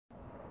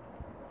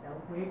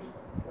wait,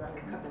 I'm going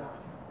to cut that off.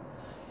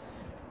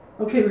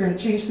 Okay, we're going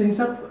to change things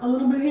up a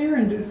little bit here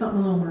and do something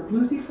a little more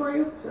bluesy for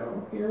you.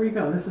 So here we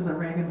go. This is a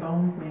Ragin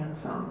Bone Man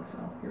song.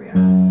 So here we are.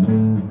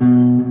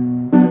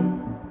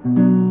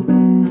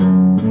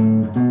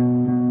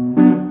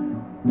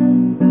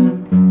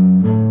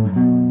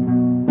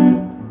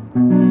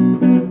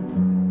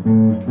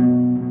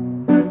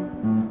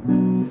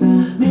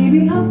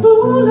 Maybe I'm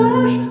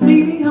foolish,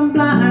 maybe I'm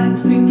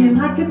blind, thinking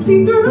I can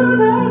see through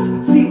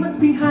this, see what's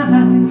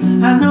behind.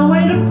 Have no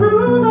way to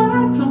prove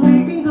it, so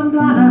maybe I'm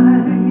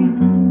blind.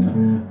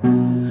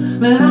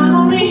 But I'm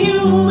only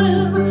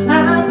human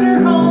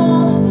after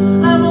all.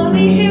 I'm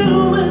only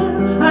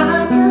human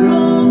after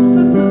all.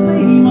 Put the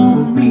blame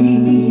on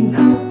me.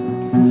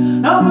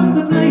 No, put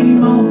the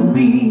blame on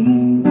me.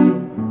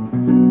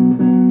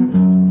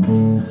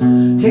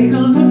 Take a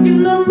look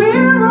in the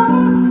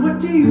mirror. What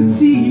do you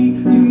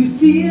see? Do you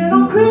see it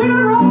all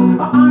clearer,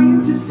 or are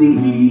you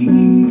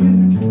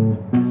deceived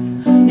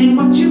in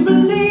what you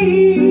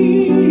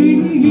believe?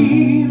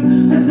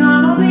 'Cause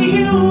I'm only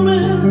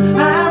human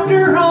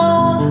after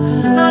all.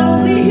 I'm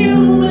only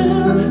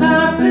human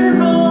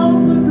after all.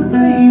 Put the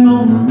blame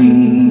on me.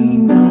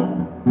 No,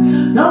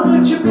 don't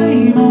put your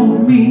blame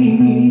on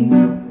me.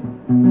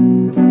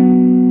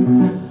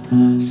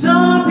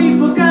 Some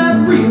people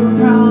got real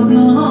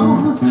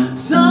problems.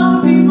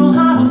 Some people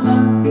have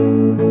luck.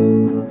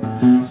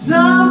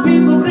 Some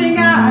people think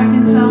I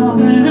can solve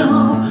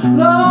them.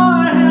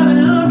 Lord,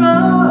 heaven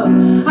above,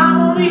 I'm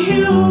only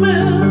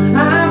human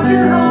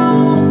after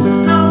all.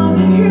 I'm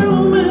only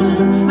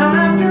human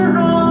after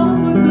all.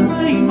 Put the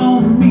blame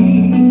on me.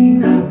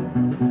 No,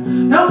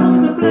 don't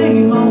put the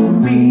blame on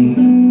me.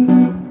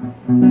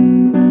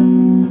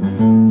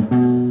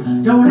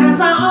 Don't ask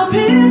my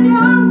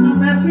opinion,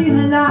 don't ask me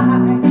to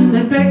lie,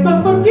 then beg for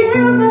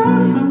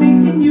forgiveness for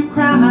making you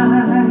cry.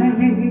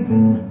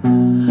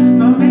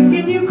 For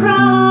making you cry.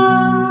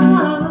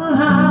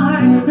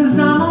 'Cause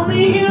I'm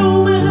only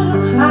human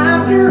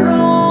after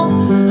all.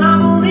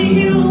 I'm only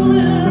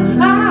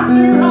human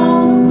after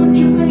all. Don't put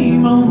your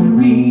blame on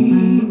me.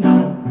 No,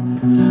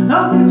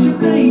 don't put your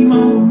blame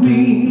on me.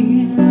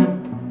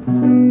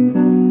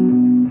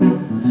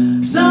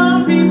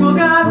 Some people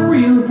got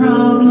real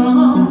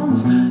problems.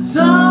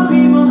 Some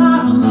people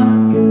have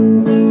luck.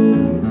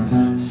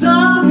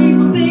 Some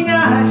people think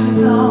I should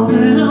solve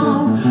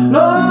them.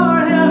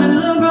 Lord, heaven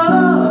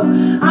above,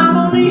 I'm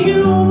only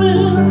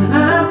human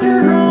after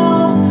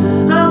all.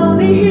 I'm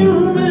only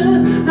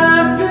human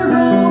after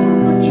all.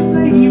 Don't put your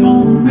blame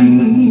on me.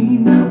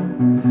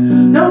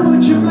 Don't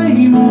put your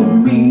blame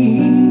on me.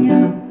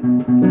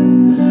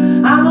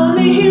 I'm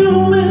only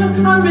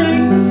human, I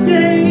make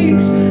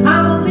mistakes.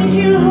 I'm only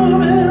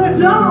human,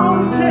 that's all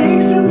it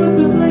takes. To put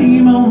the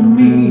blame on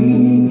me.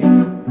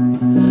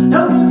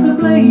 Don't put the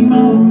blame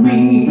on me.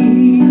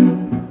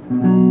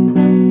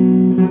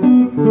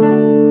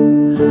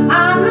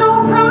 I'm no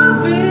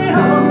prophet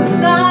or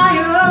Messiah.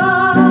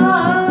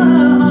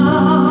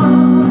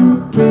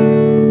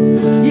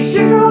 You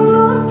should go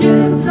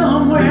looking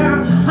somewhere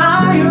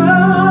higher.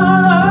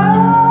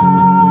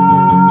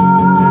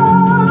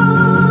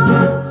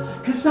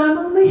 'Cause I'm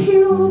only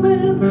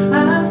human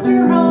after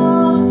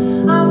all.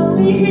 I'm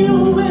only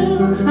human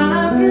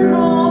after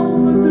all.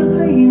 Put the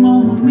blame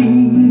on me.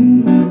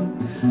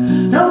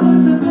 Don't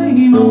put the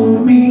blame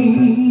on me.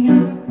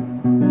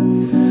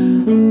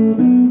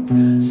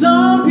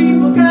 Some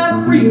people got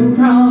real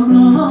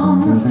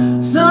problems.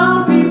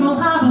 Some people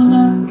have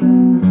luck.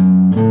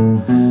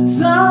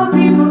 Some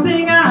people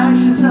think I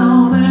should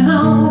solve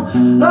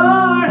them.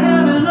 Lord,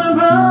 heaven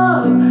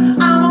above,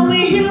 I'm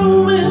only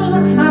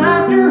human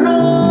after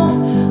all.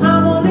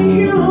 I'm only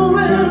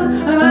human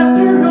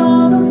after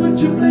all. Don't put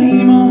your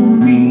blame on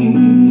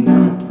me.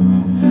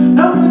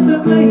 Don't put the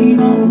blame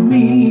on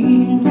me.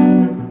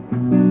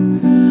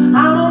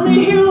 I'm only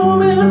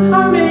human, I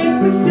make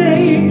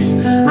mistakes.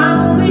 I'm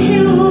only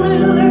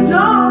human, that's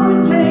all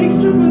it takes.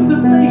 To put the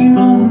blame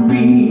on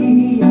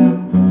me.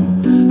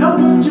 Don't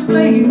put your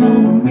blame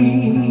on me.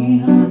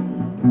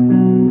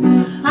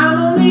 I'm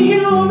only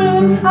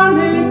human, I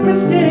make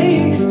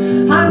mistakes.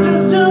 I'm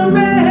just a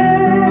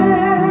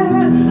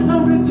man.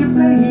 Don't put your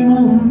blame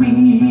on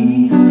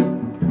me.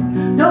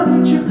 Don't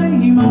put your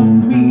blame on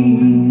me.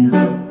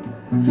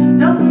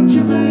 Don't put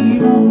your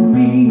blame on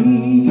me.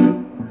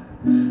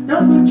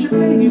 Don't put your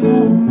blame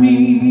on me.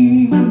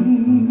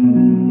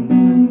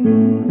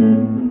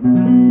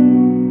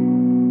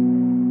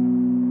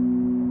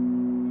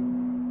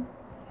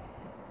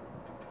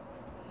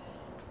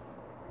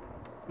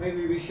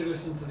 Maybe we should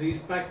listen to these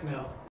back now.